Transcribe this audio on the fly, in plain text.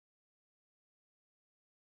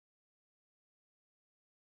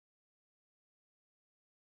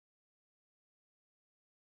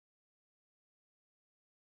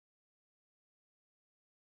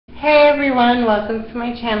Hey everyone, welcome to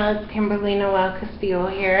my channel. It's Kimberly Noel Castillo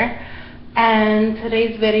here, and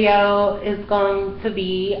today's video is going to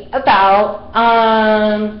be about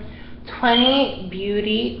 20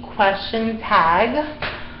 beauty question tag,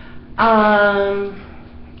 and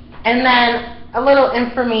then a little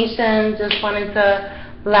information. Just wanted to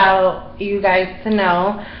allow you guys to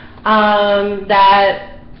know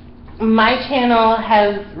that my channel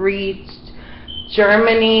has reached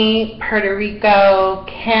Germany, Puerto Rico,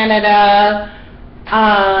 Canada,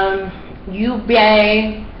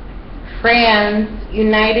 UK, France,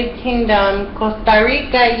 United Kingdom, Costa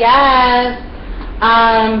Rica, yes,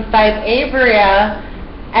 Iberia,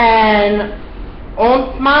 and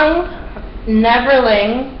Ontman,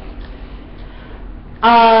 Netherlands,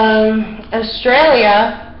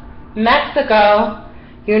 Australia, Mexico,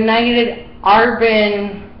 United Arab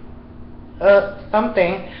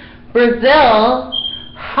something, Brazil,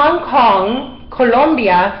 Hong Kong,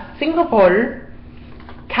 Colombia, Singapore,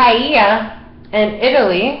 Korea, and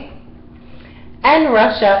Italy, and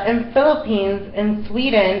Russia, and Philippines, and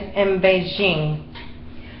Sweden, and Beijing.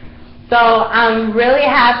 So I'm really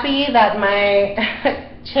happy that my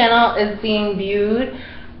channel is being viewed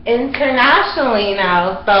internationally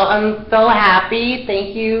now. So I'm so happy.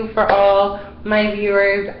 Thank you for all my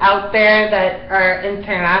viewers out there that are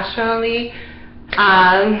internationally.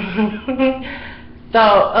 So,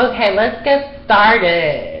 okay, let's get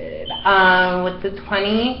started with the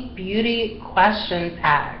 20 beauty question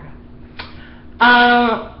tag.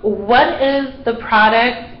 What is the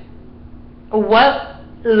product, what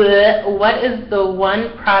is the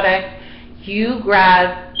one product you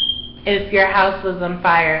grab if your house was on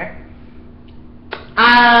fire?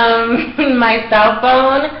 My cell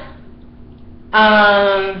phone,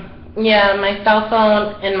 yeah, my cell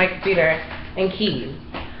phone and my computer and keys.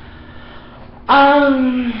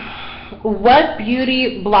 What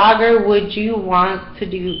beauty blogger would you want to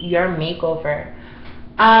do your makeover?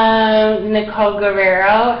 Nicole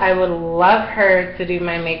Guerrero. I would love her to do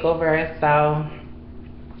my makeover. So,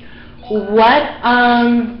 what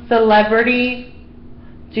celebrity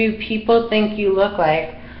do people think you look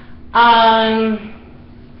like?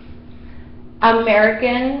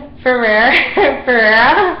 American Ferrera.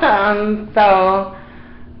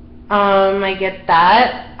 I get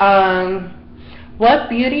that. What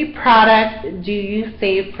beauty product do you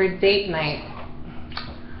save for date night?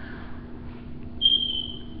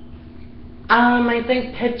 I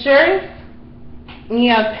think pictures.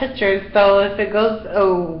 Yeah, pictures. So if it goes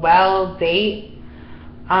a well date,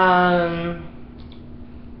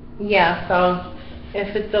 yeah. So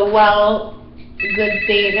if it's a good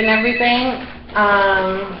date and everything,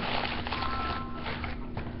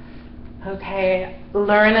 okay.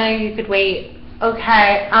 Lorna, you could wait.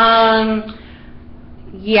 Okay,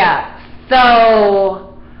 yeah,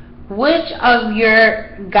 so which of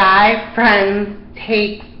your guy friends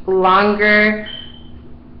takes longer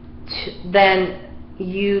than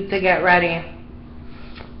you to get ready?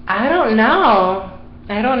 I don't know.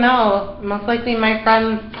 Most likely my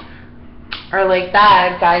friends are like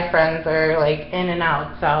that. Guy friends are like in and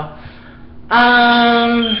out, so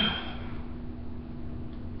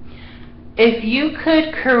if you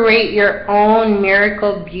could create your own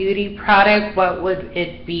miracle beauty product, what would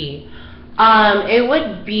it be? It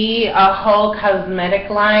would be a whole cosmetic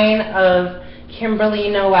line of Kimberly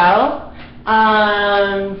Noel,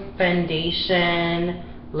 foundation,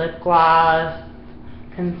 lip gloss,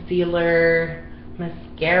 concealer,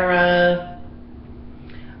 mascara,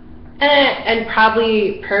 and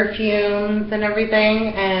probably perfumes and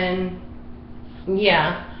everything, and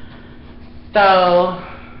yeah, so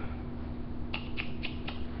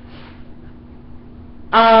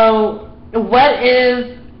what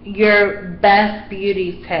is your best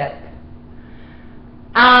beauty tip?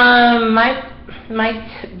 My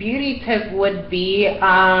beauty tip would be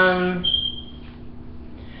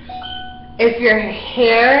if your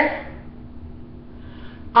hair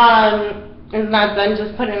is not done,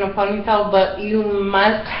 just put in a ponytail, but you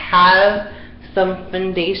must have some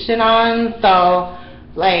foundation on. So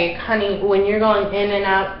like, honey, when you're going in and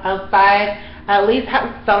out outside, at least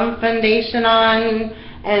have some foundation on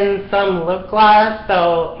and some lip gloss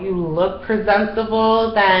so you look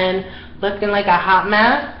presentable than looking like a hot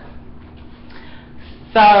mess.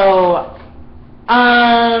 So,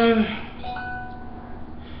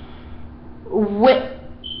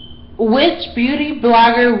 which beauty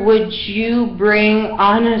blogger would you bring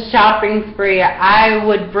on a shopping spree? I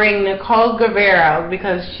would bring Nicole Guerrero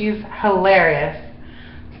because she's hilarious.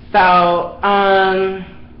 So,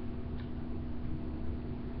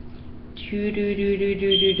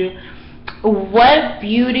 What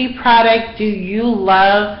beauty product do you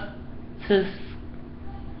love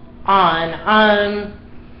on.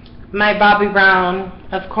 My Bobbi Brown,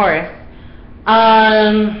 of course.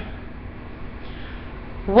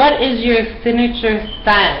 What is your signature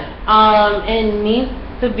scent? It needs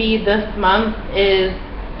to be this month is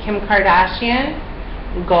Kim Kardashian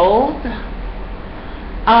Gold.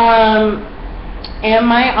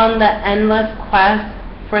 Am I on the endless quest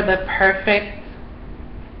for the perfect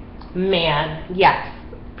man? Yes,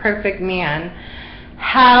 perfect man.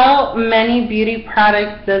 How many beauty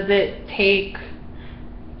products does it take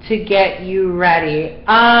to get you ready?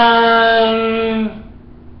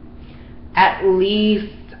 At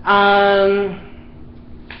least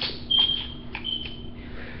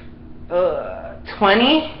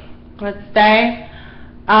 20, let's say.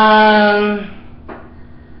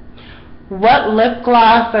 What lip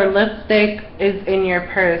gloss or lipstick is in your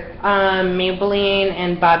purse? Maybelline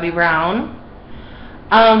and Bobbi Brown.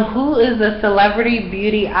 Who is a celebrity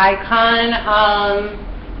beauty icon?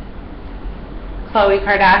 Khloe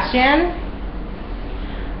Kardashian.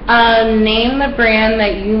 Name the brand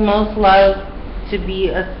that you most love to be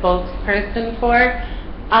a spokesperson for.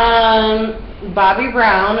 Bobbi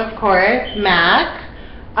Brown, of course. MAC.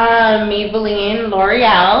 Maybelline.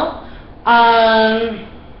 L'Oreal.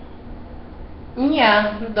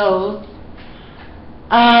 Yeah, those.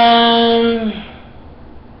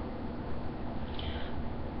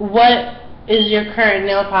 What is your current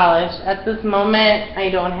nail polish? At this moment, I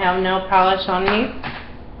don't have nail polish on me.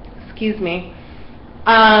 Excuse me.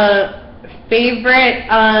 Favorite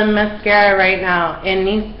mascara right now? It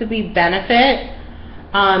needs to be Benefit.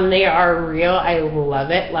 They are real. I love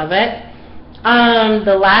it, love it.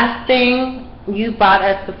 The last thing you bought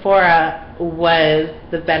at Sephora was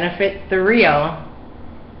the Benefit 3 Real.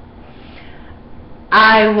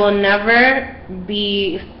 I will never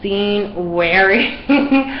be seen wearing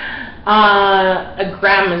a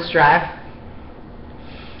grandma's dress.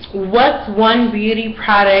 What's one beauty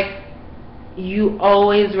product you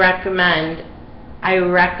always recommend? I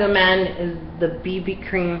recommend is the BB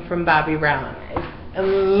cream from Bobbi Brown. It's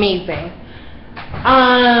amazing.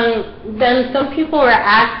 Then some people were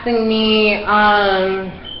asking me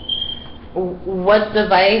what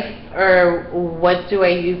device or what do I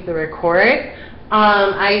use to record.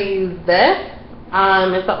 I use this.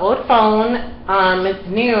 It's an old phone. It's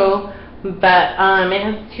new, but it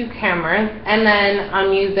has 2 cameras. And then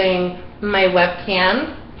I'm using my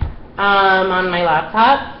webcam on my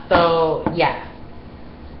laptop. So yes.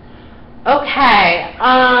 Okay.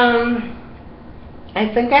 I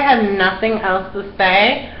think I have nothing else to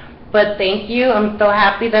say, but thank you. I'm so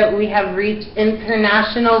happy that we have reached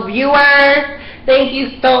international viewers. Thank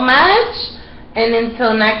you so much. And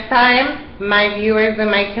until next time, my viewers and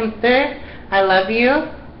my Kimster, I love you.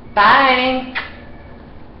 Bye.